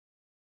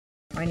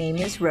My name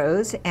is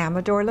Rose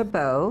Amador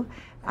LeBeau.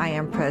 I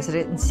am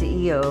President and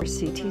CEO of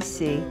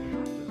CTC.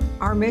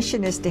 Our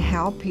mission is to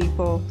help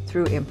people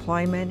through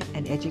employment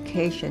and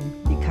education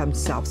become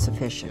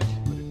self-sufficient.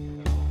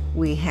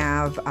 We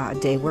have a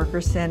day worker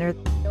center.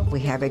 We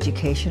have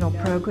educational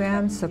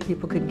programs so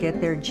people can get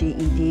their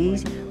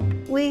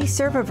GEDs. We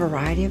serve a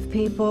variety of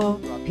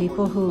people,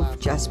 people who've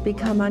just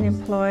become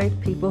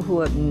unemployed, people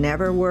who have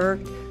never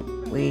worked.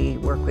 We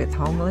work with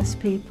homeless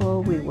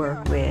people. We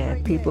work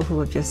with people who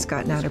have just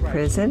gotten out of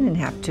prison and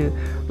have to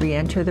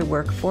re-enter the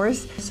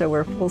workforce. So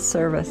we're full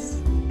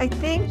service. I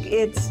think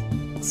it's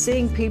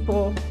seeing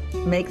people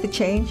make the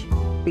change,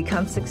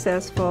 become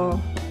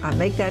successful,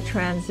 make that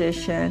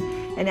transition,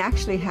 and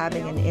actually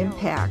having an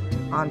impact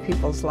on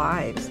people's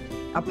lives,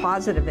 a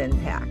positive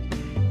impact.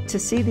 To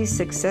see these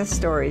success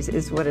stories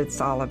is what it's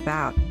all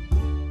about.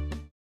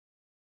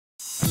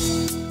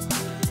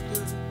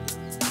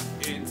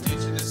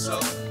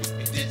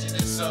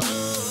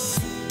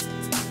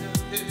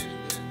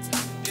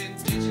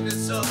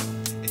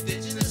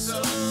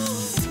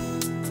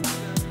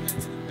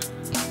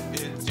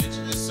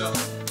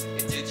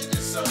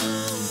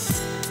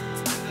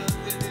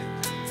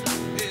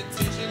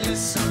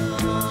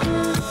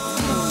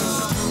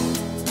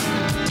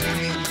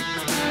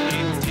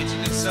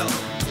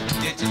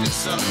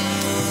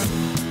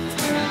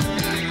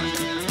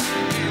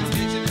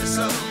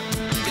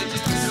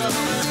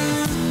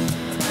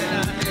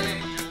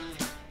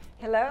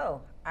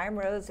 Hello, I'm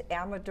Rose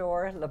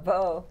Amador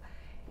LeBeau,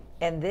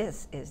 and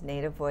this is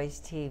Native Voice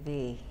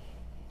TV.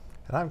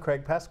 And I'm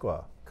Craig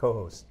Pasqua,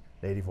 co-host,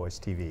 Native Voice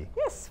TV.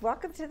 Yes,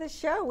 welcome to the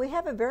show. We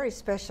have a very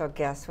special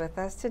guest with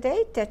us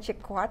today,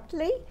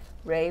 Techicuauhtli,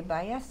 Ray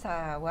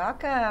Baeza.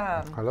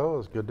 Welcome. Hello,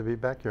 it's good to be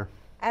back here.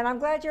 And I'm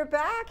glad you're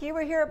back. You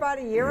were here about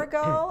a year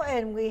ago,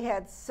 and we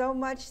had so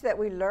much that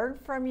we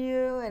learned from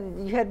you,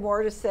 and you had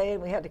more to say,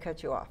 and we had to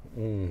cut you off.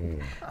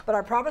 But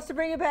I promised to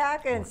bring you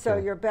back, and so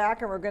you're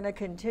back, and we're going to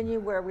continue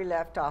where we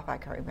left off. I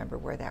can't remember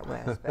where that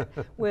was, but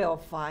we'll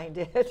find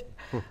it.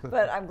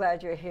 But I'm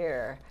glad you're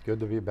here. Good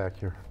to be back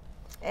here.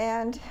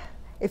 And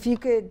if you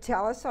could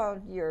tell us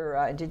on your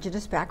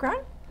indigenous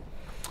background?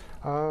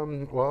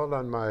 Well,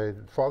 on my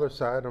father's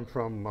side, I'm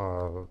from,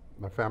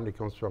 my family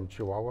comes from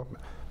Chihuahua,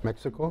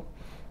 Mexico.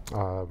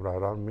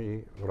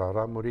 Raramuri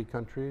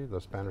country, the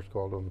Spanish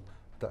called them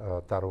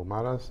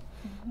Tarahumaras,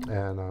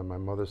 and on my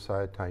mother's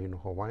side,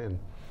 Taíno Hawaiian.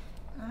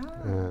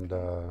 And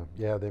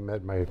yeah, they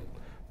met. My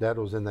dad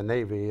was in the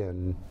Navy,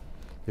 and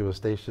he was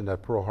stationed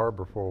at Pearl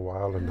Harbor for a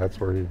while, and that's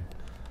where he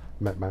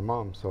met my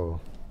mom.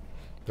 So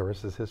the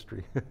rest is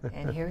history.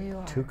 And here you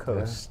are. Two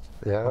coasts,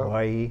 yeah.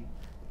 Hawaii,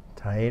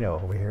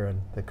 Taíno, over here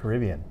in the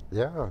Caribbean.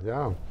 Yeah,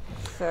 yeah.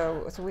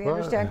 So we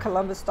understand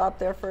Columbus stopped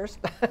there first?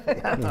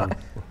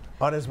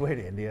 On his way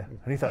to India.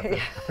 And he thought the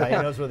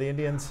Taínos were the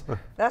Indians.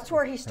 That's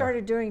where he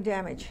started doing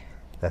damage.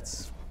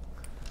 That's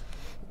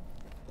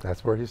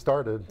where he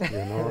started, you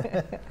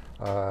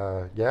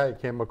know. Yeah, he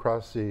came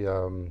across the,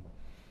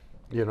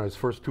 you know, his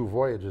first two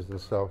voyages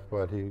and stuff,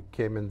 but he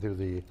came into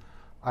the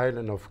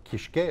island of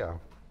Quisqueya,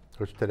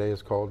 which today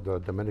is called the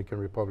Dominican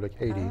Republic,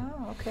 Haiti.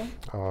 Oh, okay.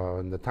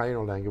 In the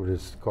Taíno language,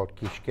 it's called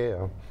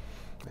Quisqueya.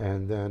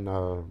 And then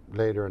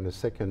later in the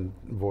second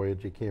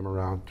voyage, he came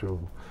around to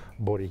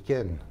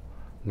Boriquen,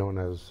 known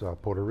as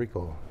Puerto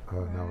Rico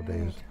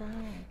nowadays.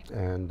 Right.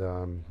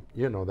 And,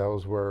 you know, that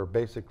was where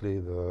basically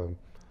the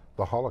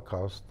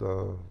Holocaust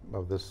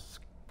of this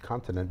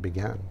continent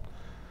began,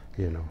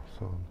 you know,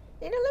 so.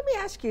 You know, let me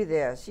ask you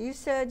this. You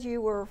said you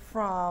were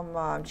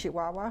from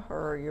Chihuahua,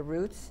 or your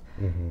roots,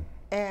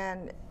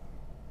 and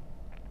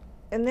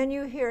then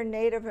you hear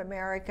Native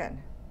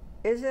American.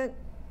 Isn't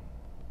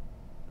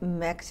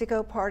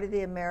Mexico part of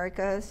the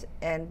Americas,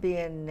 and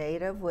being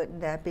Native, wouldn't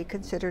that be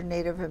considered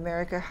Native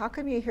America? How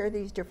come you hear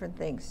these different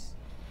things?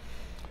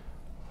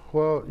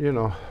 Well, you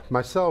know,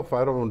 myself,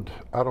 I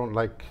don't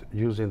like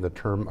using the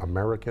term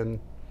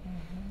American,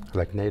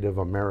 like Native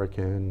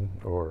American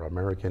or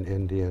American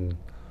Indian,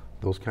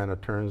 those kind of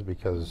terms,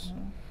 because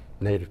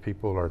Native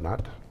people are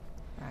not.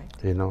 Right.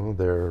 You know,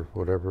 they're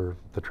whatever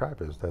the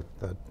tribe is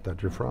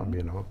that you're from,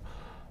 you know.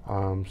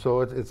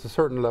 So it's a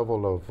certain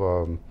level of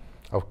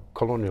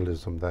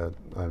colonialism that,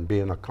 and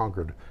being a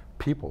conquered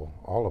people,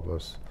 all of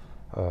us,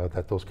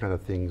 that those kind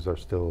of things are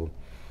still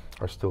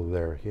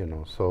there, you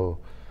know. So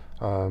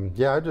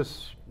yeah, I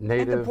just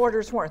Native. And the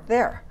borders weren't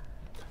there.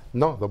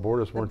 No, the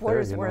borders weren't there.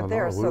 The borders weren't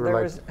there, so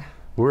there was.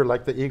 We were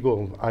like the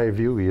eagle eye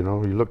view, you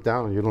know. You look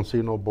down, you don't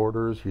see no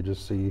borders. You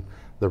just see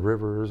the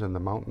rivers and the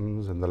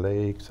mountains and the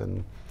lakes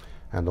and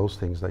those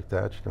things like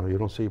that. You know, you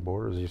don't see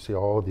borders. You see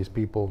all these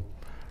people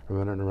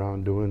running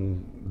around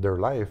doing their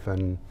life,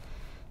 and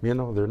you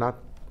know, they're not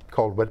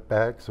called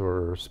wetbacks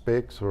or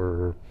spics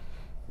or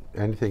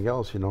anything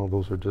else. You know,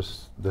 those are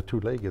just the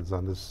two-leggeds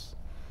on this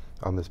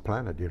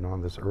planet. You know,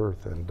 on this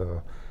earth, and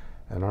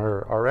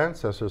our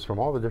ancestors from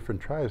all the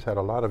different tribes had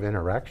a lot of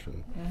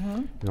interaction.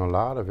 You know, a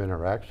lot of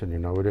interaction. You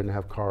know, we didn't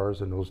have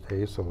cars in those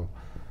days, so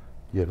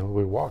you know,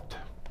 we walked.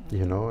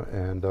 You know,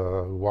 and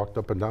walked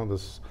up and down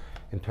this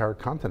entire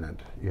continent.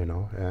 You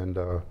know, and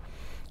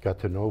got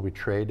to know, we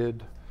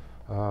traded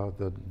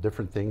the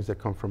different things that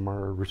come from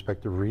our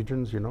respective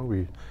regions. You know,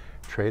 we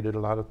traded a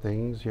lot of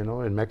things. You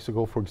know, in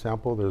Mexico, for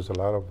example, there's a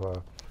lot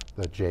of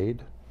the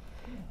jade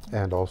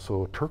and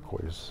also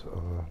turquoise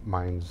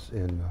mines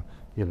in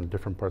you know,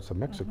 different parts of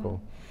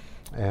Mexico.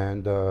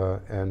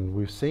 And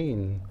we've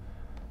seen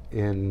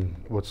in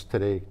what's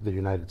today the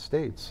United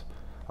States,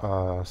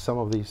 some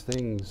of these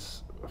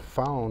things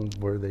found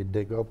where they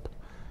dig up,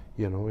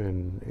 you know,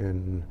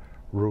 in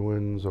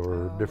ruins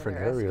or different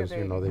areas,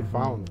 you know, they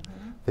found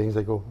things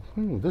that go,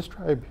 this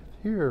tribe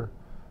here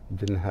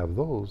didn't have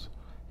those,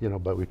 you know,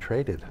 but we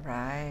traded.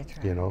 Right.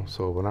 You know,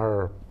 so when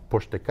our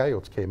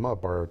Techicuauhtli came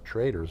up, our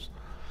traders,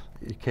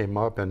 came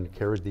up and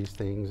carried these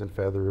things and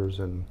feathers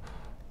and,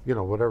 you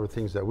know, whatever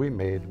things that we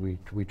made,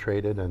 we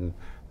traded, and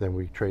then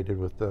we traded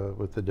with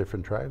the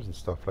different tribes and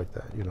stuff like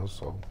that, you know.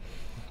 So,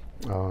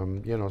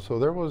 you know, so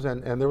there was,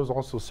 and there was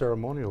also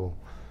ceremonial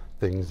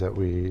things that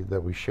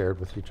we shared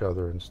with each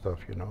other and stuff,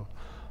 you know.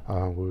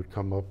 We would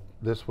come up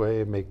this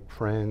way, make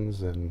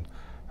friends and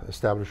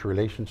establish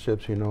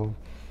relationships, you know.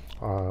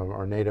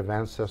 Our native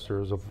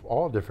ancestors of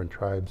all different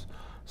tribes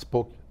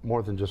spoke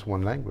more than just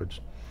one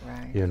language.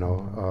 Right. You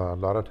know, a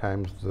lot of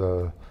times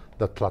the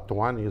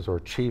Tlatoanis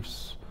or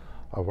chiefs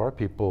of our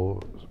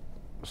people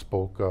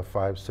spoke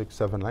 5, 6,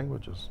 7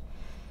 languages,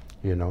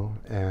 you know,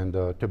 and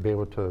to be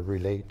able to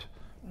relate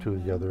to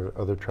the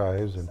other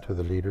tribes and to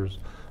the leaders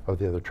of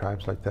the other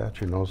tribes like that,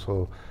 you know.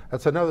 So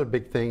that's another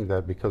big thing,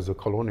 that because of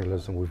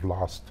colonialism we've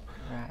lost.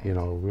 Right. You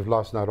know, we've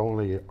lost not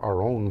only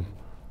our own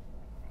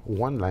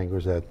one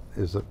language that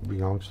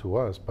belongs to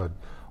us, but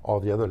all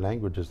the other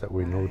languages that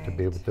we know to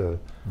be able to,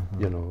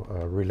 you know,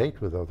 relate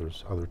with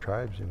other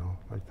tribes, you know,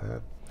 like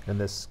that. And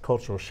this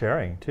cultural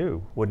sharing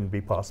too wouldn't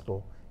be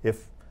possible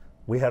if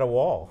we had a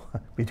wall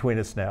between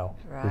us now.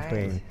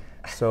 Right.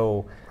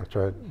 So that's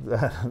right.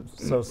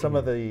 So some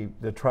of the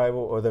tribal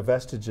or the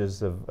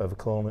vestiges of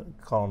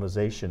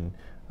colonization,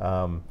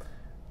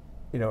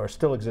 you know, are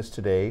still exist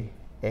today,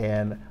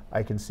 and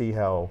I can see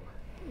how,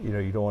 you know,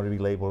 you don't want to be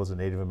labeled as a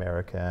Native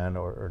American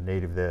or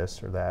Native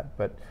this or that,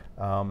 but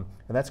and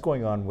that's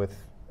going on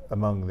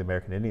among the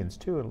American Indians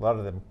too. And a lot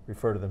of them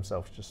refer to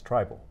themselves just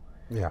tribal.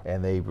 Yeah.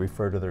 And they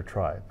refer to their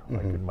tribe.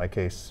 Like in my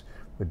case,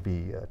 would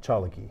be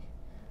Chalagi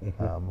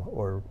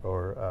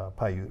or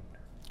Paiute.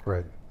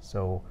 Right.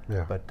 So,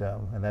 but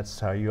and that's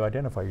how you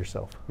identify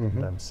yourself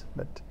sometimes.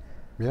 But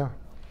yeah.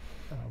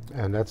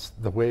 And that's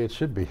the way it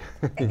should be.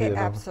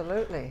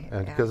 Absolutely.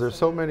 And because there's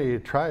so many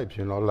tribes,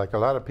 you know, like a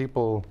lot of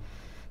people,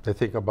 they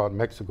think about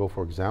Mexico,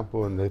 for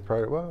example, and they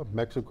probably, well,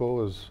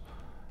 Mexico is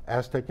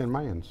Aztec and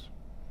Mayans.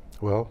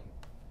 Well,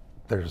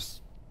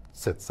 there's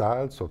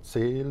Tzetzal,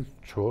 Tzotzil,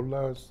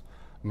 Cholas,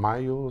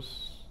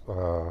 Mayos,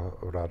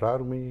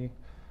 Rararmi,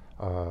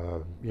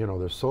 you know,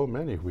 there's so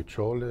many,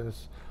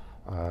 Huicholes,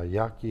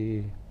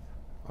 Yaqui,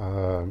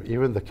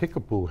 even the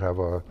Kickapoo have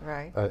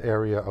an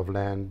area of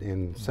land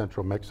in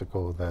central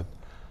Mexico that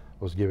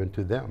was given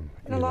to them.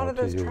 And a lot of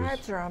those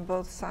tribes are on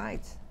both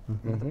sides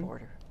of the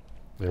border.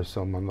 There's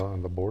some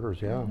on the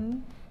borders, yeah.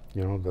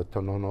 You know, the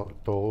Tohono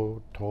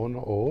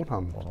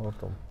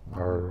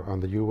are on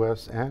the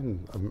U.S.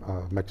 and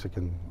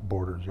Mexican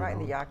borders. Right,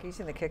 the Yaquis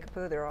and the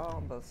Kickapoo, they're all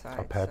on both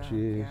sides.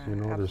 Apaches, you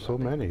know, there's so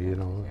many, you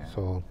know. Yeah.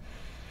 So,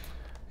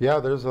 yeah,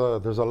 there's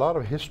a lot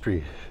of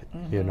history,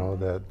 you know,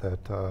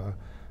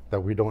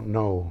 that we don't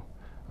know,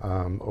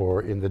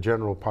 or in the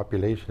general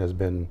population has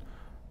been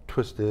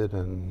twisted,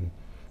 and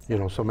you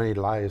know, so many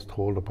lies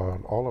told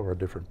about all of our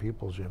different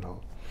peoples, you know.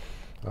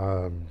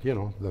 You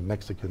know, the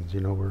Mexicans,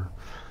 you know, were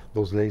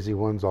those lazy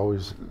ones,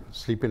 always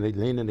sleeping,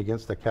 leaning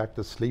against the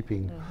cactus,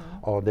 sleeping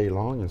all day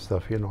long and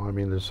stuff, you know. I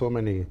mean, there's so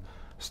many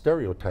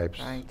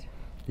stereotypes,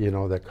 you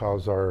know, that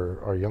cause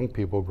our young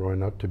people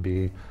growing up to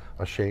be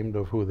ashamed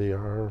of who they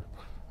are.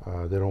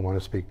 They don't want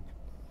to speak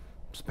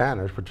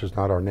Spanish, which is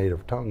not our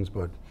native tongues,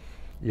 but,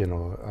 you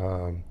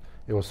know,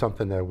 it was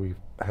something that we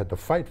had to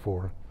fight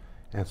for.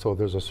 And so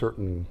there's a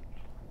certain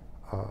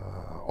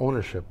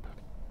ownership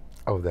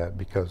of that,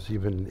 because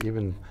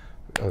even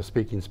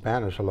speaking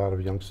Spanish, a lot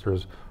of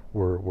youngsters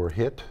were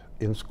hit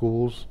in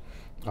schools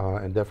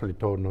and definitely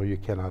told, no, you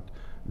cannot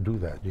do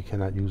that. You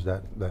cannot use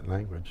that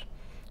language.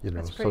 You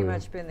know, that's pretty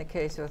much been the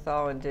case with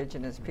all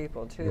indigenous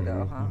people too,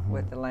 though,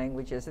 with the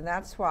languages. And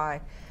that's why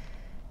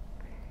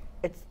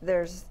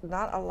there's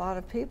not a lot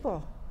of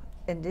people,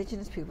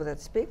 indigenous people,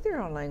 that speak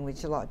their own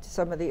language a lot.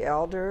 Some of the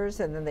elders,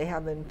 and then they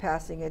have been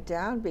passing it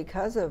down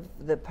because of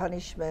the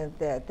punishment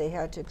that they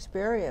had to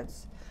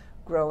experience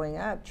growing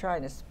up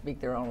trying to speak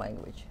their own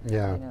language.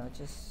 Yeah. You know,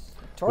 just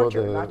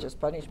torture, not just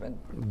punishment.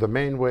 The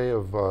main way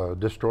of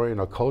destroying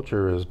a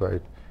culture is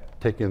by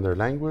taking their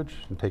language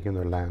and taking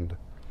their land.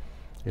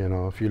 You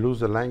know, if you lose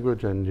the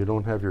language and you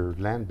don't have your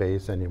land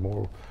base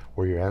anymore,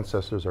 where your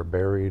ancestors are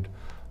buried,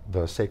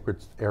 the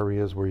sacred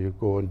areas where you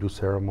go and do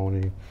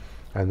ceremony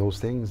and those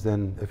things,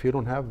 then if you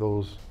don't have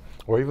those,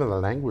 or even the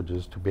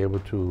languages to be able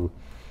to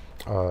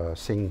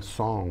sing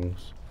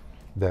songs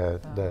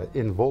that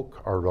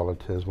invoke our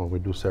relatives when we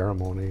do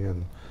ceremony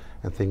and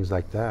things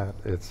like that,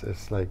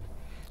 it's like,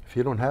 if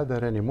you don't have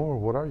that anymore,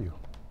 what are you?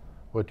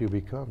 what do you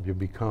become? You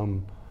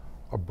become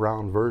a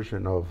brown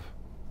version of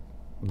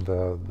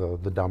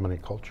the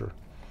dominant culture.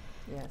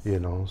 Yes. You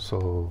know,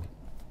 so,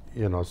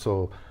 you know,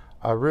 so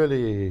I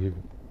really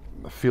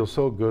feel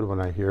so good when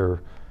I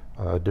hear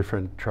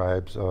different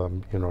tribes,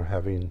 you know,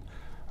 having,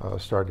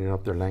 starting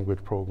up their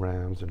language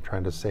programs and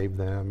trying to save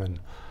them, and,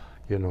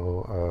 you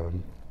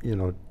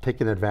know,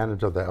 taking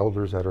advantage of the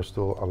elders that are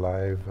still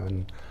alive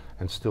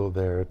and still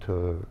there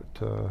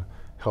to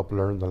help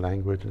learn the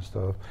language and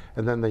stuff.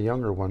 And then the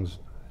younger ones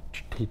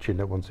teaching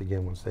it once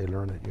again once they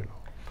learn it, you know.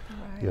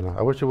 Right. You know,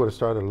 I wish it would have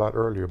started a lot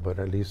earlier, but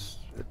at least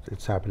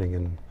it's happening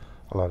in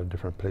a lot of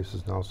different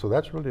places now. So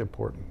that's really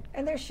important.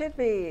 And there should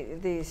be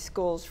these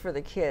schools for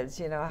the kids,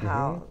 you know,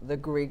 how the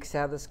Greeks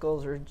have the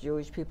schools, or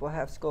Jewish people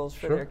have schools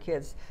for their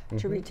kids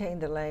to retain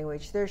the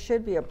language. There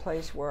should be a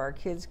place where our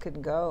kids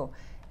can go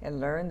and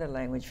learn the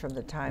language from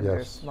the time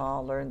they're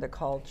small, learn the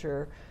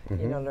culture,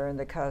 you know, learn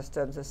the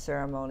customs, the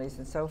ceremonies,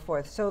 and so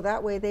forth. So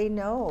that way they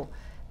know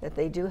that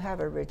they do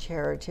have a rich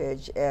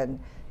heritage, and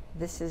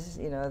this is,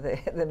 you know,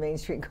 the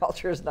mainstream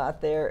culture is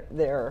not their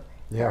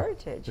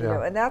heritage, you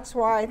know. And that's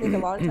why I think a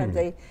lot of times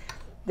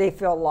they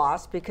feel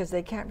lost, because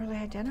they can't really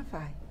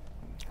identify.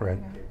 Right.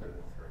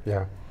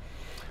 Yeah.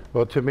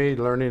 Well, to me,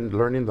 learning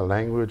the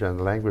language and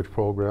the language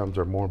programs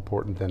are more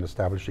important than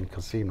establishing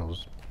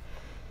casinos.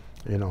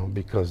 You know,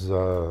 because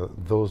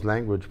those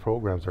language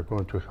programs are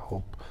going to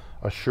help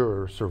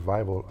assure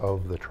survival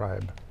of the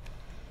tribe.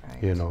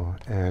 Right. You know,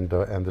 and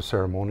the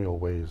ceremonial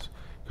ways,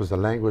 because the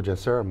language and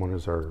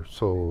ceremonies are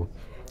so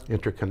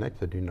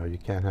interconnected. You know, you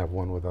can't have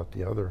one without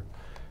the other.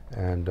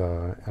 And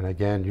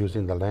again,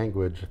 using the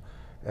language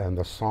and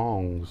the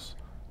songs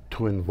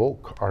to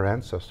invoke our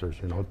ancestors.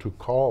 You know, to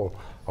call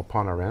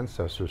upon our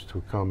ancestors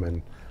to come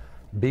and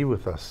be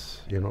with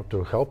us. You know,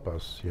 to help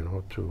us. You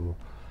know, to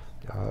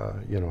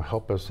you know,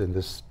 help us in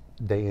this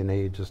day and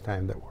age, this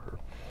time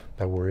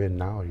that we're in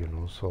now, you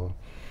know. So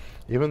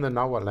even the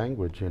Nahuatl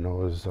language, you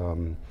know, is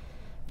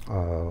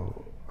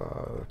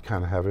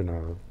kind of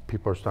having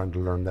people are starting to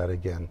learn that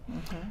again.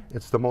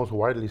 It's the most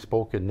widely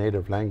spoken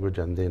native language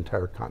in the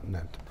entire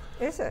continent.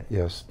 Is it?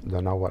 Yes,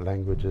 the Nahuatl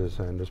languages,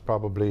 and there's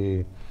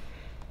probably,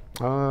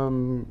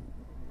 I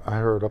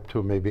heard up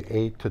to maybe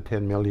 8 to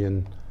 10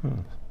 million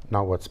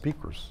Nahuatl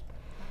speakers,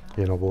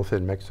 you know, both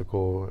in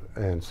Mexico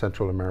and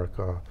Central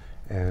America,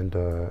 and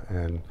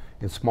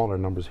in smaller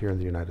numbers here in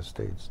the United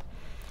States,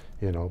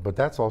 you know. But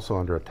that's also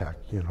under attack,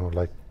 you know,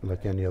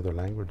 like any other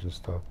language and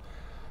stuff.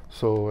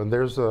 So, and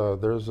there's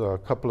a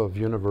couple of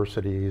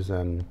universities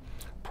and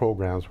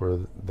programs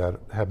that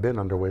have been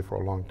underway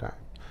for a long time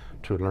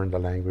to learn the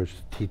language,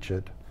 teach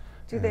it.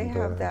 Do they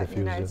have that in the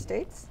United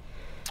States?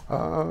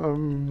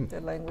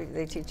 The language,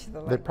 they teach the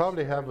language? They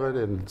probably have it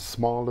in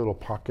small little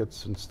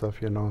pockets and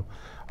stuff, you know.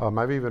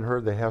 I've even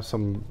heard they have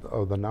some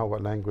of the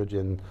Nahuatl language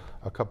in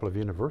a couple of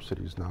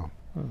universities now,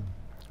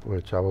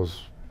 which I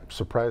was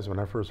surprised when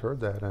I first heard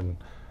that, and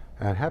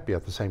happy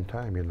at the same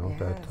time, you know,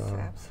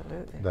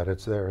 absolutely. that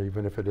it's there,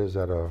 even if it is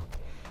at a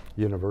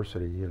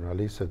university, you know, at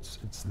least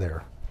it's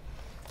there,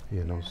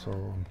 you know,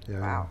 so, yeah.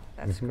 Wow,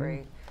 that's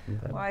great.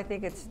 Well, I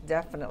think it's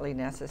definitely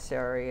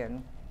necessary,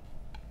 and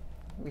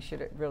we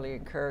should really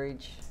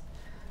encourage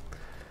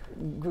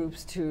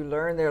groups to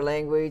learn their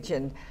language.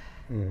 And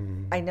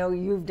I know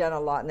you've done a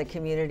lot in the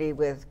community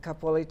with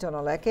Cihuapilli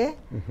Tonoleke.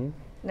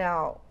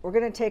 Now, we're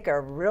going to take a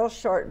real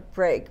short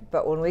break,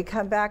 but when we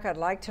come back, I'd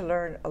like to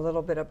learn a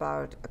little bit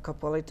about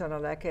Cihuapilli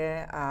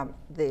Tonoleke,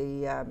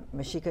 the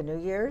Mexíca New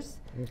Year's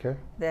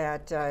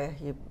that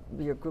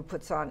your group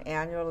puts on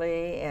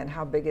annually, and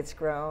how big it's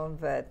grown.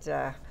 But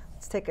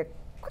let's take a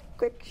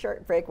quick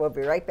short break. We'll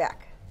be right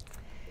back.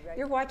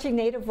 You're watching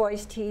Native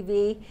Voice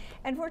TV,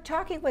 and we're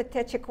talking with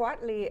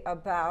Techicuauhtli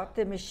about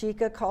the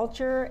Mexíca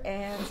culture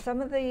and some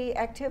of the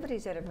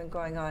activities that have been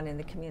going on in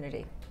the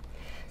community.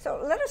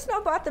 So let us know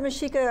about the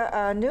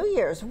Mexíca New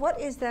Year's. What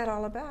is that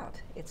all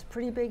about? It's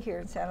pretty big here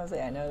in San Jose,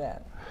 I know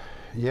that.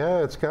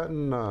 Yeah, it's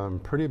gotten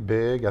pretty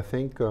big. I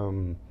think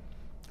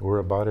we're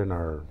about in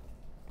our,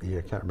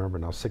 I can't remember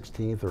now,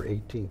 16th or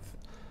 18th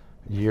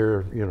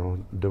year, you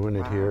know, doing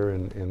it here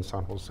in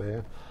San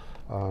Jose.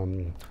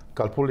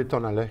 Cihuapilli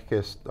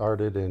Tonoleke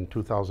started in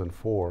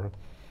 2004.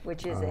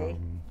 Which is a?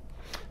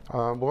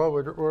 Well,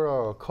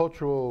 we're a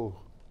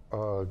cultural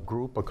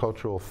group, a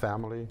cultural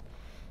family.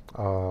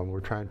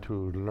 We're trying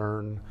to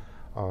learn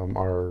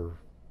our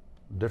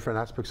different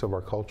aspects of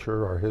our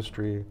culture, our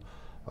history,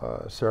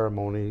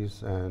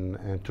 ceremonies,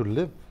 and to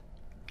live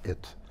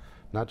it.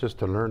 Not just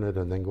to learn it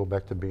and then go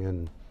back to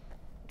being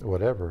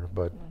whatever,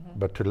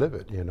 but to live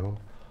it, you know.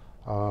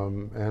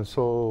 And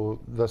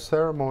so the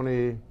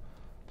ceremony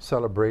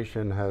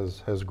celebration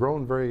has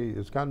grown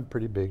it's gotten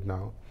pretty big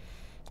now.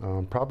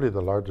 Probably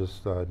the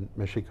largest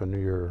Mexíca New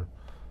Year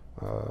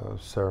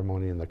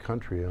ceremony in the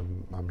country,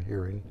 I'm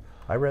hearing.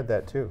 I read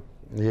that too.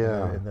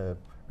 Yeah.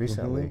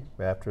 Recently,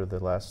 after the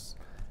last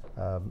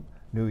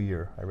New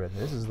Year, I read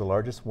this is the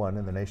largest one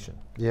in the nation.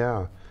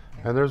 Yeah,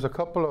 and there's a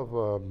couple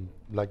of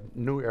like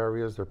new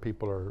areas that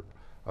people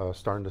are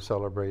starting to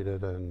celebrate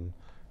it and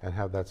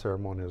have that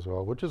ceremony as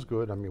well, which is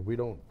good. I mean, we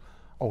don't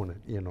own it.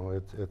 You know,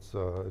 it's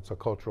a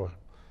cultural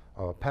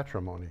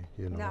patrimony.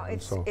 You know. Now,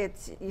 and so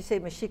it's you say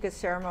Mexíca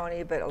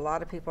ceremony, but a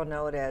lot of people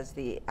know it as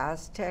the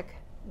Aztec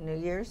New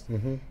Year's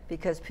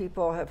because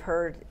people have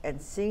heard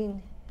and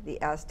seen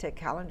the Aztec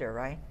calendar,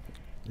 right?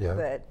 yeah.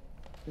 But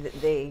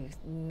they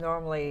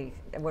normally,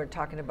 and we're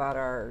talking about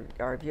our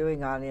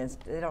viewing audience,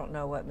 they don't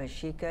know what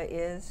Mexíca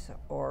is,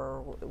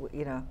 or,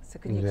 you know, so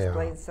can you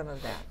explain some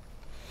of that?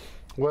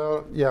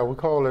 Well, yeah, we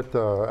call it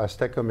the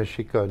Azteca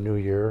Mexíca New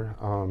Year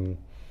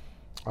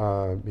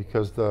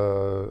because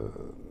the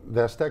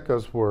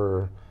Aztecas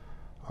were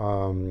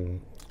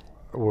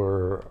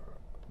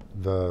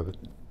the,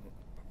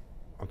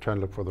 I'm trying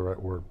to look for the right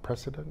word,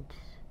 precedent?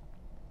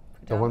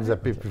 The ones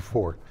that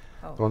before,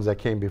 the ones that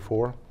came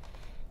before.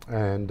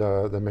 And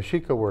the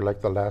Mexíca were like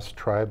the last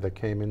tribe that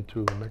came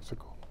into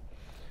Mexico,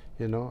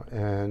 you know.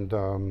 And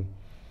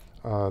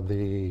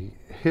the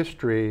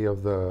history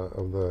of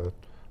the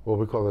what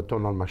we call the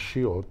Taíno and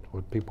Mexíca,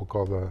 what people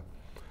call the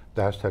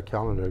Aztec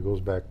calendar, goes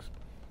back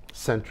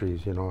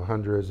centuries, you know,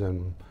 hundreds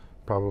and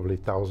probably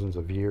thousands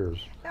of years.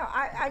 No,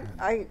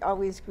 I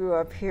always grew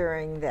up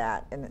hearing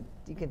that, and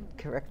you can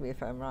correct me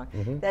if I'm wrong,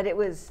 that it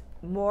was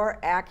more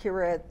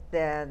accurate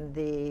than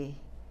the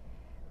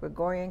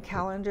Gregorian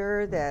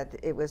calendar, that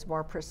it was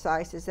more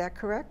precise. Is that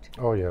correct?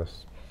 Oh,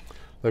 yes.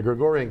 The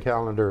Gregorian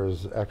calendar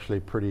is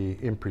actually pretty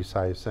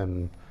imprecise,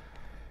 and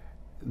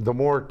the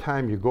more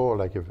time you go,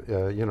 like if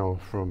you know,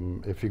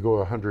 if you go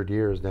 100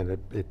 years, then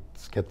it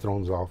gets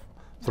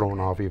thrown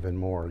off even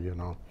more, you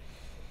know.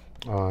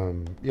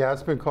 Yeah,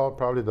 it's been called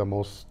probably the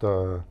most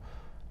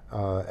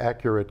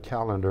accurate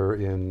calendar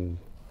in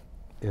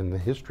the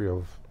history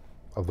of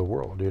the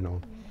world, you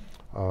know.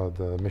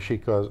 The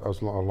Mexíca,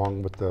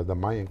 along with the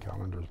Mayan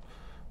calendars,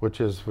 which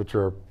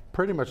are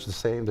pretty much the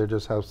same. They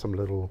just have some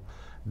little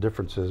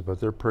differences, but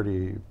they're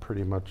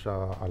pretty much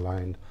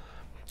aligned.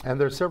 And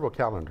there's several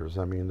calendars.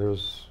 I mean, the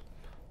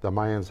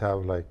Mayans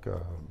have like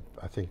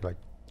I think like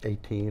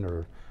 18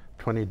 or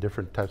 20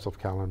 different types of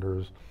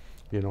calendars.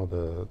 You know,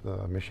 the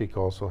Mexíca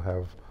also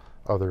have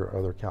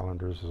other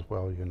calendars as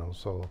well. You know,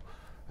 so,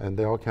 and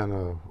they all kind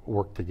of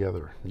work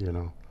together. You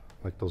know,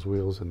 like those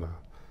wheels and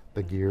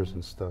the gears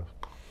and stuff.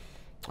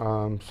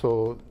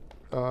 So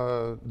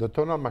the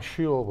Taíno and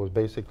Mexíca was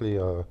basically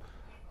a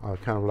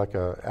kind of like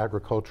a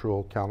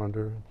agricultural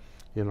calendar.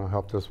 You know,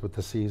 helped us with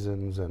the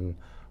seasons and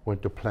when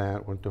to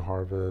plant, when to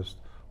harvest,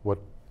 what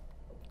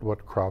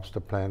crops to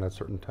plant at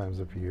certain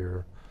times of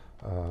year,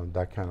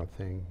 that kind of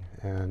thing.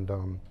 And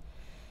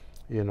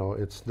you know,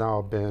 it's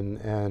now been,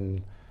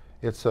 and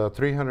it's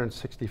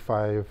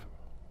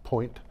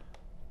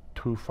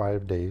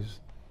 365.25 days,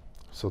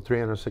 so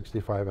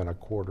 365 and a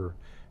quarter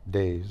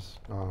days,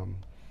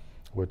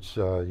 which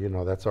you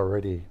know, that's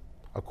already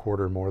a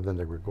quarter more than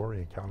the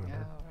Gregorian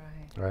calendar,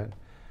 right?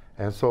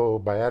 And so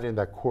by adding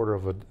that quarter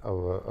of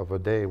a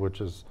day,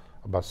 which is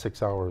about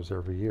 6 hours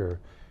every year,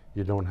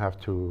 you don't have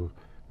to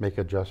make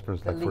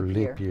adjustments like for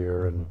leap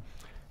year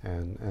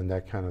and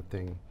that kind of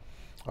thing.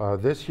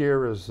 This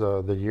year is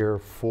the year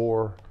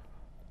 4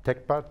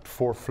 Tecpat,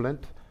 4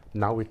 Flint,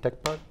 Naui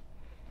Tecpat,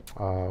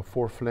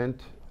 4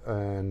 Flint,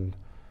 and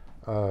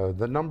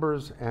the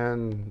numbers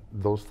and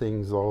those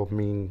things all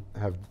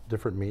have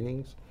different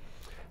meanings.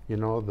 You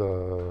know,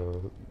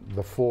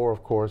 the 4,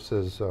 of course,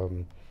 is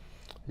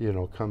you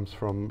know,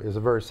 is a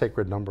very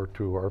sacred number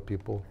to our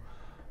people.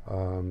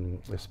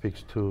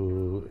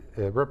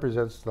 It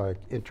represents like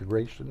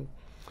integration,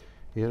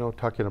 you know,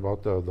 talking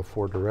about the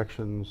 4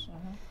 directions,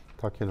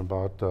 talking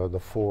about the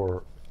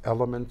 4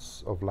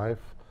 elements of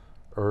life: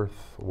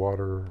 earth,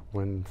 water,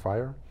 wind,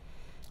 fire,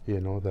 you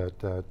know,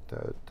 that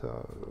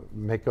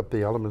make up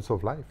the elements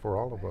of life for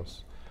all of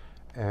us.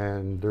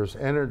 And there's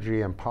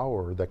energy and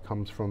power that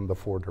comes from the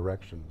 4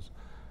 directions,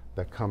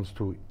 that comes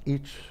to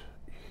each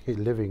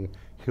living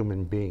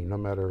human being, no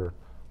matter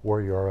where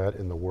you are at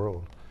in the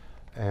world.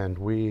 And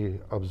we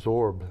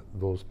absorb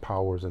those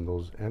powers and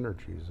those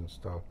energies and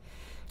stuff.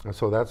 And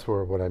so that's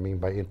what I mean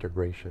by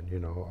integration, you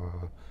know.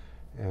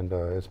 And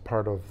it's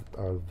part of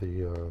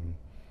the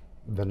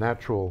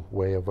natural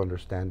way of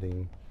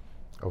understanding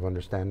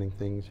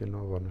things, you know,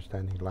 of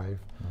understanding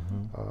life.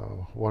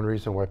 One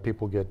reason why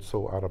people get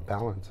so out of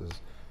balance is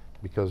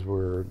because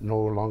we're no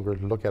longer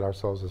look at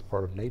ourselves as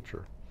part of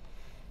nature,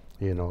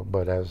 you know,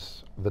 but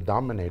as the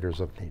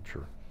dominators of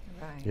nature.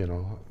 Right. You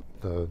know,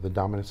 the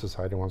dominant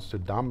society wants to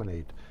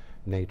dominate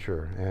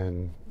nature,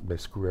 and they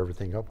screw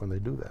everything up when they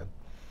do that,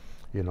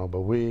 you know.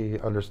 But we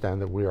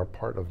understand that we are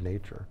part of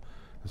nature,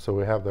 and so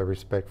we have the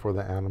respect for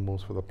the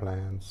animals, for the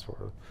plants,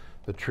 for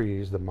the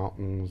trees, the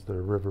mountains,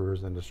 the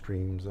rivers, and the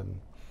streams,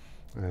 and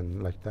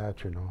like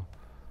that, you know.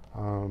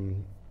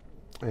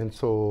 And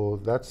so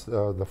that's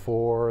the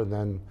 4, and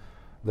then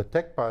the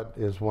Tecpat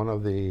is one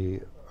of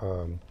the.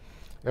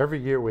 Every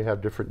year we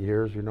have different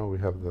years, you know. We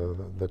have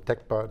the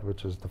Tecpat,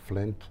 which is the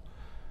flint.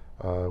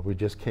 We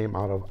just came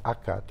out of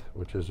Acat,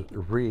 which is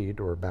reed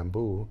or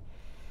bamboo.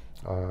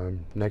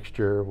 Next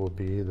year will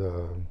be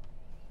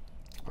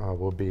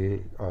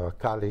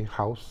Kali,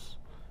 house,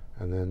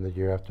 and then the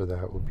year after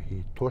that will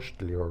be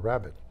Tochtli or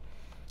rabbit.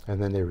 and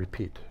then they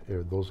repeat.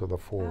 Those are the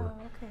four,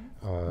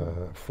 Oh,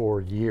 okay.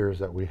 4 years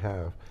that we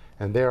have.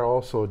 And there are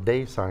also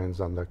day signs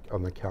on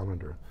the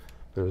calendar.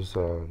 There's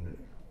the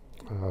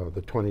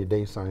 20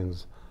 day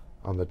signs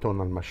on the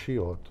Taíno and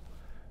Mexíca,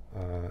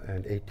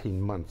 and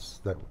 18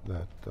 months that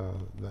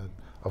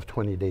of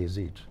 20 days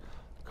each.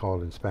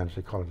 Called in Spanish,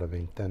 they call it a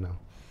veintena.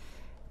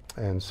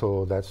 And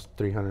so that's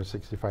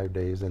 365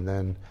 days. And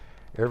then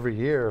every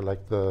year,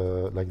 like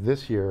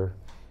this year,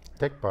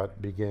 Tecpat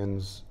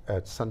begins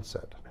at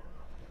sunset.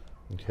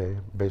 Okay,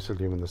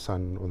 basically when the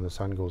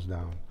sun goes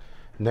down.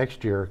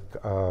 Next year,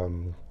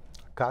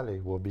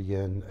 Kali will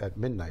begin at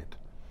midnight.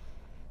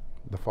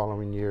 The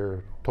following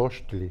year,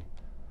 Tochtli,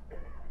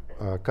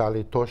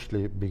 Kali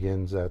Tochtli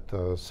begins at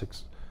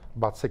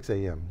about 6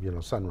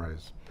 a.m.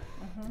 Sunrise,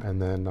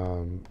 and then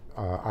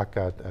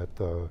Akat at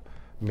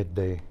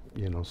midday.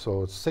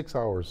 So it's 6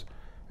 hours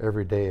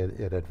every day.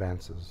 It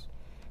advances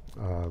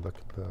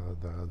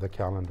the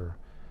calendar,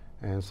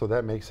 and so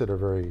that makes it a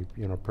very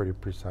pretty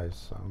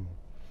precise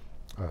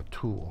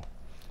tool.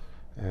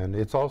 And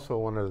it's also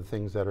one of the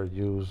things that are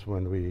used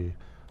when we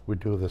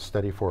do the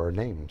study for our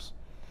names.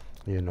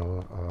 The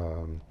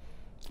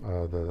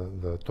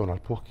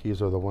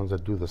Tonalpukis are the ones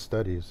that do the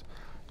studies,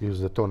 use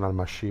the Taíno and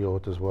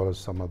Mexíca as well as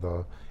some of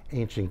the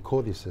ancient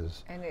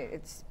codices. And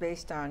it's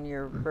based on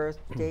your birth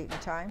date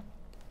and time?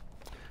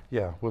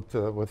 Yeah,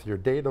 with your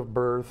date of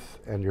birth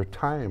and your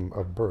time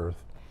of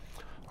birth,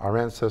 our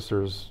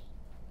ancestors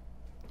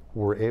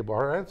were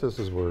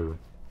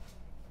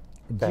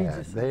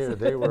bad.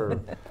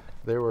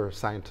 They were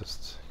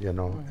scientists,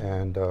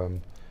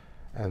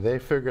 and they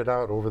figured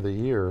out over the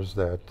years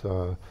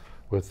that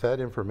with that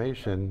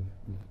information,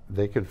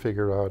 they can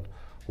figure out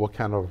what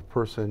kind of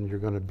person you're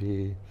going to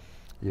be.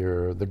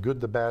 You're the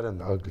good, the bad, and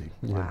the ugly.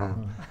 Wow.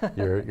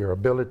 Your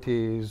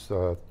abilities,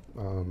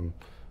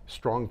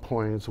 strong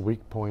points,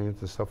 weak points,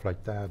 and stuff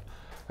like that.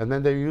 And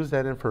then they use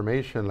that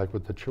information, like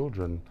with the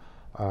children,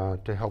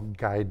 to help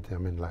guide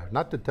them in life.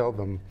 Not to tell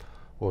them,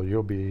 well,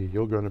 you're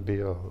going to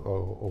be a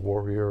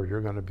warrior, or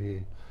you're going to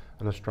be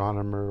an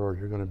astronomer, or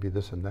you're going to be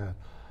this and that.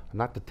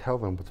 Not to tell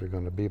them what they're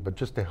going to be, but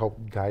just to help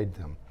guide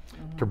them,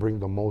 to bring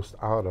the most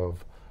out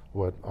of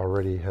what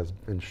already has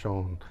been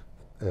shown,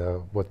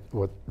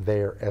 what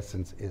their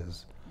essence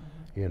is,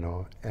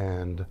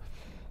 And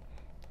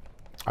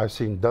I've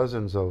seen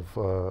dozens of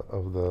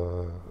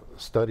the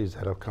studies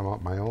that have come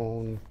out, my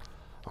own,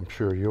 I'm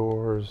sure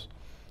yours,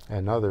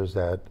 and others,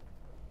 that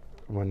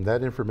when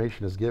that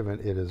information is given,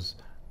 it is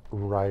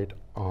right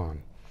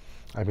on.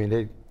 I mean,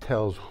 it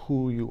tells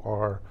who you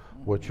are,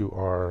 what you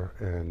are,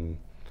 and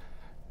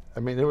I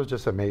mean, it was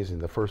just amazing.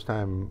 The first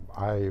time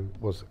I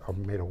was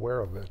made aware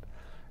of it,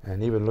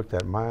 and even looked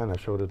at mine, I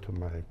showed it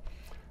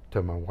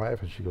to my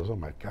wife, and she goes, "Oh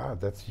my God,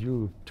 that's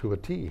you to a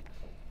T."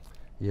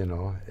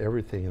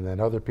 Everything. And then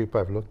other people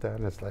I've looked at,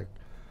 and it's like,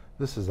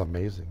 this is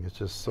amazing. It's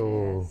just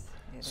so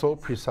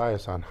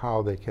precise on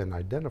how they can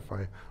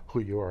identify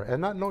who you are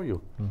and not know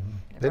you.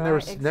 They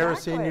never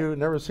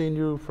seen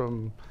you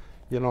from,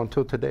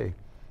 until today.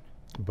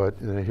 But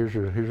here's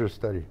your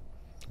study.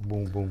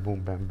 Boom, boom, boom,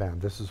 bam, bam.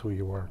 This is who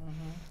you are.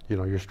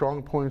 Your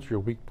strong points, your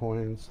weak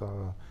points,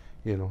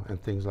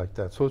 and things like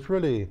that. So it's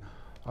really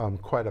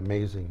quite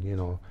amazing,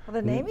 Well,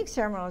 the naming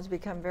ceremony has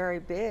become very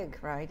big,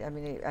 right? I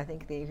mean, I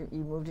think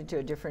you moved into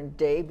a different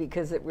day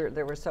because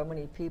there were so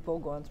many people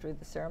going through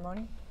the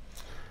ceremony.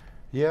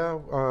 Yeah,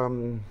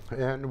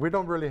 and we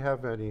don't really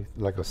have any,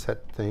 like a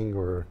set thing,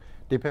 or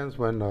depends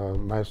when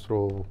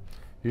Maestro,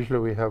 usually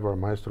we have our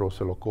Maestro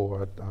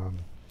Silocoat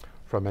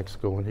from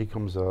Mexico, when he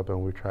comes up,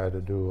 and we try to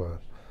do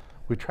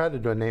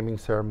a naming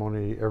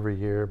ceremony every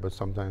year, but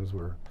sometimes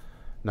we're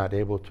not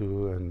able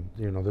to, and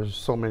there's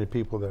so many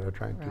people that are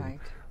trying to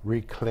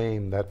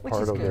reclaim that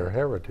part of their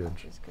heritage.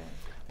 Which is good.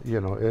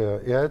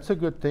 Yeah, it's a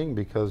good thing,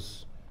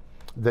 because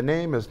the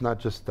name is not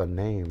just a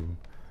name,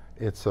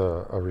 it's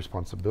a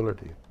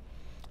responsibility,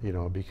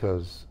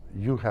 because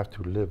you have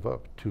to live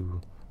up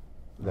to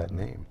that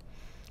name,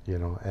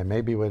 and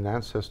maybe an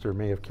ancestor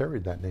may have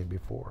carried that name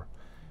before,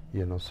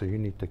 so you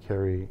need to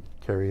carry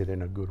it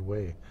in a good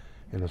way,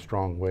 in a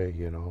strong way,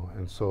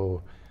 and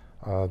so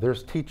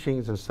there's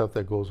teachings and stuff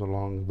that goes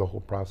along the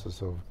whole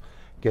process of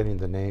getting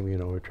the name. We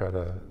try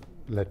to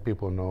let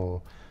people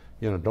know,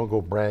 don't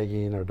go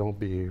bragging, or don't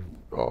be,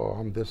 oh,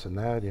 I'm this and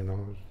that,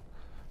 No,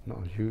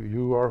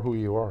 you are who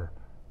you are.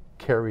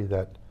 Carry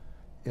that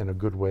in a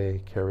good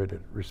way, carry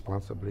it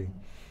responsibly,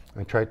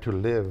 and try to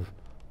live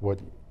what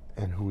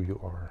and who you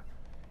are,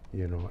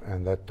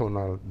 and that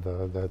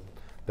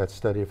that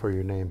study for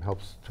your name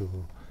helps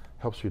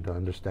you to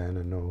understand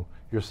and know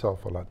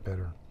yourself a lot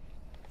better.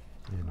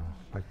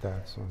 Like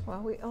that. So.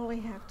 Well, we only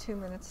have 2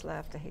 minutes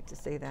left. I hate to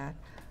say that,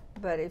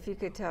 but if you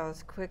could tell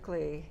us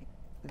quickly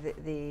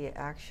the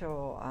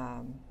actual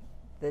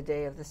the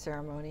day of the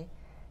ceremony.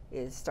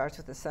 It starts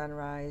with the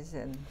sunrise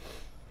and.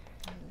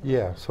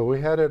 Yeah. So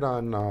we had it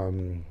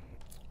on,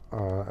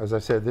 as I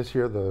said, this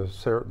year the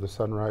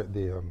sunrise,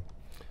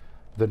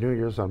 the New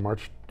Year's on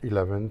March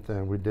 11th,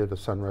 and we did a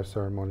sunrise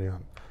ceremony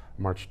on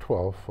March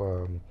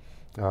 12th.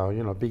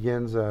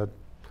 Begins at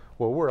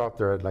Well, we're out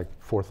there at like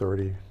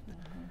 4:30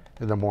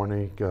 in the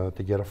morning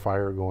to get a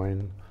fire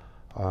going.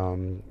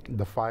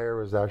 The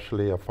fire is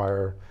actually a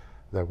fire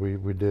that we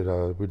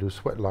do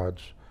sweat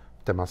lodge,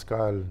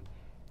 temazcal,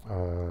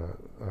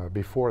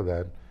 before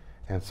that,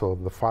 and so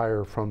the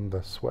fire from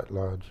the sweat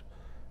lodge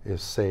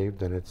is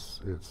saved, and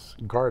it's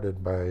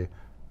guarded by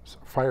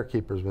fire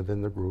keepers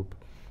within the group,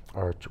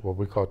 or what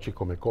we call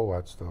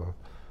chicomecoats, the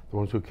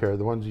ones who carry,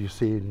 the ones you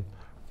see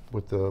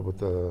with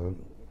the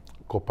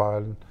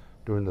copal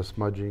doing the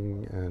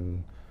smudging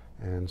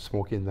and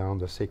smoking down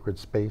the sacred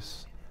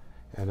space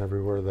and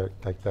everywhere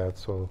like that.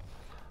 So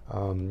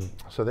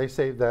so they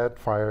save that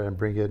fire and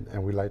bring it,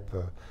 and we light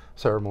the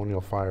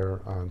ceremonial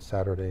fire on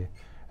Saturday,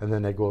 and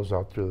then it goes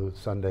out through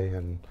Sunday,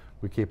 and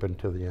we keep it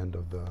until the end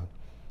of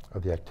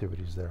the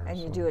activities there. And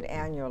you do it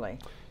annually?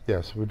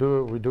 Yes, we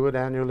do it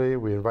annually.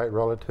 We invite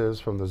relatives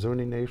from the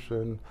Zuni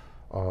Nation,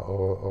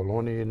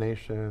 Ohlone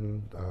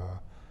Nation,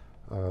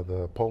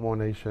 the Pomo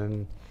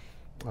Nation,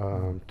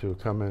 to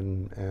come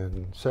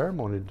and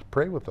ceremony, to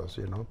pray with us,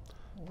 you know.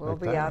 We'll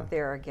like be that. out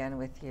there again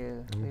with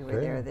you. We were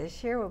Okay. there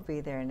this year, we'll be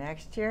there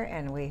next year,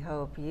 and we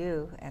hope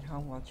you at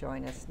home will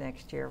join us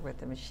next year with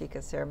the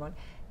Mexíca ceremony.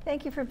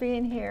 Thank you for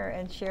being here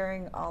and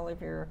sharing all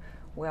of your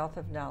wealth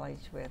of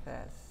knowledge with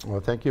us. Well,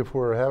 thank you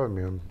for having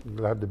me. I'm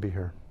glad to be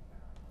here.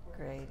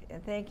 Great,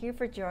 and thank you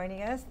for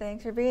joining us.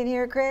 Thanks for being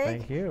here, Craig.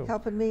 Thank you.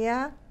 Helping me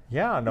out.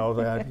 Yeah, no,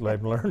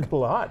 I've learned a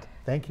lot.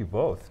 Thank you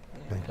both.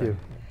 Thank you.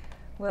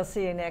 We'll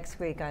see you next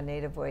week on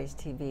Native Voice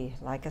TV.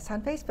 Like us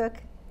on Facebook.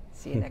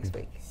 See you next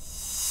week.